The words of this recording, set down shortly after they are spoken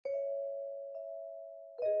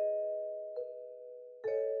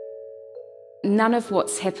None of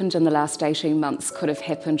what's happened in the last 18 months could have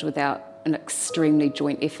happened without an extremely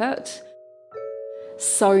joint effort.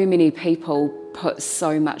 So many people put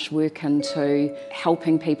so much work into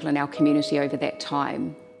helping people in our community over that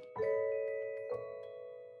time.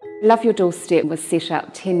 Love Your Doorstep was set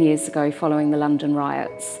up 10 years ago following the London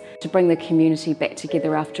riots to bring the community back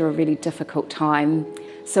together after a really difficult time.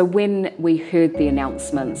 So when we heard the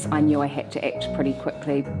announcements, I knew I had to act pretty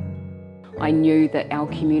quickly. I knew that our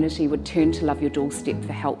community would turn to Love Your Doorstep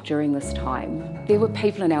for help during this time. There were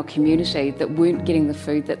people in our community that weren't getting the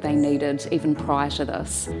food that they needed even prior to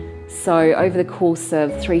this. So over the course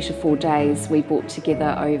of 3 to 4 days, we brought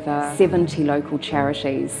together over 70 local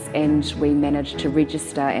charities and we managed to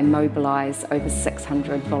register and mobilise over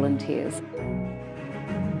 600 volunteers.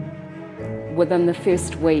 Within the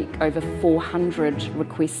first week, over 400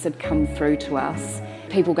 requests had come through to us.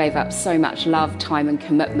 People gave up so much love, time and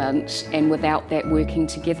commitment, and without that working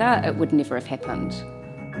together, it would never have happened.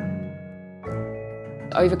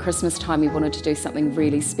 Over Christmas time, we wanted to do something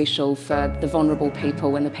really special for the vulnerable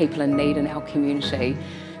people and the people in need in our community.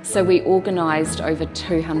 So we organised over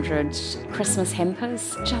 200 Christmas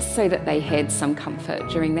hampers, just so that they had some comfort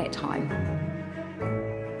during that time.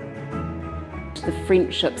 The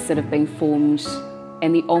friendships that have been formed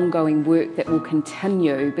and the ongoing work that will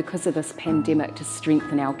continue because of this pandemic to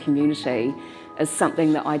strengthen our community is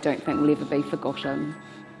something that I don't think will ever be forgotten.